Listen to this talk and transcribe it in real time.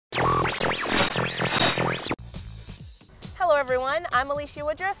Hello everyone, I'm Alicia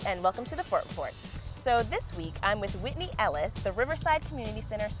Woodruff and welcome to the Fort Report. So this week I'm with Whitney Ellis, the Riverside Community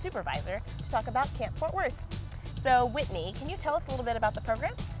Center Supervisor, to talk about Camp Fort Worth. So Whitney, can you tell us a little bit about the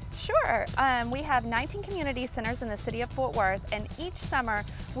program? Sure. We have 19 community centers in the city of Fort Worth, and each summer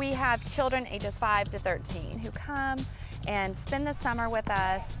we have children ages 5 to 13 who come and spend the summer with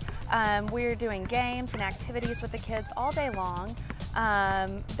us. We're doing games and activities with the kids all day long.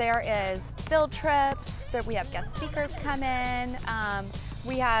 There is field trips, we have guest speakers come in.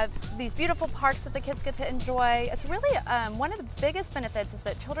 We have these beautiful parks that the kids get to enjoy. It's really one of the biggest benefits is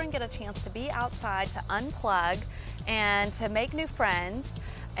that children get a chance to be outside, to unplug, and to make new friends.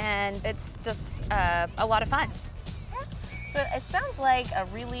 And it's just a lot of fun. So it sounds like a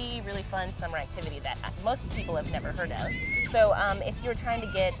really fun summer activity that most people have never heard of. So if you're trying to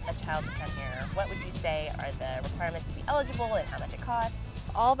get a child to come here, what would you say are the requirements to be eligible and how much it costs?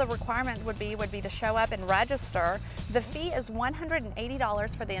 All the requirement would be to show up and register. The fee is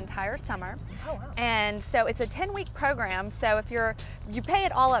 $180 for the entire summer. Oh, wow. And so it's a 10-week program. So if you pay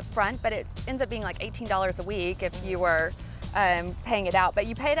it all up front, but it ends up being like $18 a week if you were paying it out, but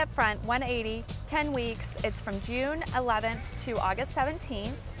you pay it up front, $180, 10 weeks. It's from June 11th to August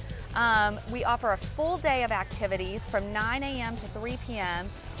 17th. We offer a full day of activities from 9 a.m. to 3 p.m.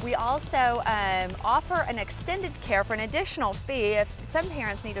 We also offer an extended care for an additional fee if some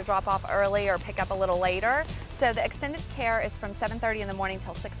parents need to drop off early or pick up a little later. So the extended care is from 7:30 in the morning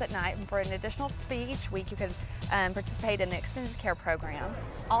till 6 at night, and for an additional fee each week you can participate in the extended care program.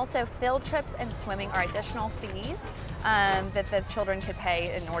 Also, field trips and swimming are additional fees that the children could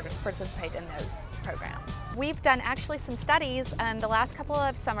pay in order to participate in those programs. We've done actually some studies. The last couple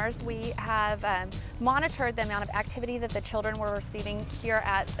of summers we have monitored the amount of activity that the children were receiving here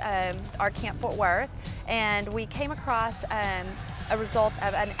at our Camp Fort Worth, and we came across a result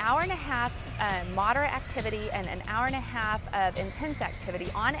of an hour and a half moderate activity and an hour and a half of intense activity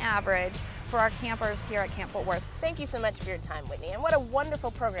on average for our campers here at Camp Fort Worth. Thank you so much for your time, Whitney, and what a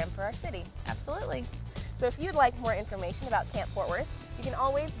wonderful program for our city. Absolutely. So if you'd like more information about Camp Fort Worth, you can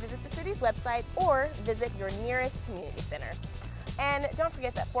always visit the city's website or visit your nearest community center. And don't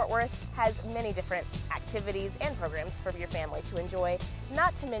forget that Fort Worth has many different activities and programs for your family to enjoy,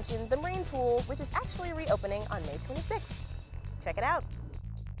 not to mention the marine pool, which is actually reopening on May 26th. Check it out.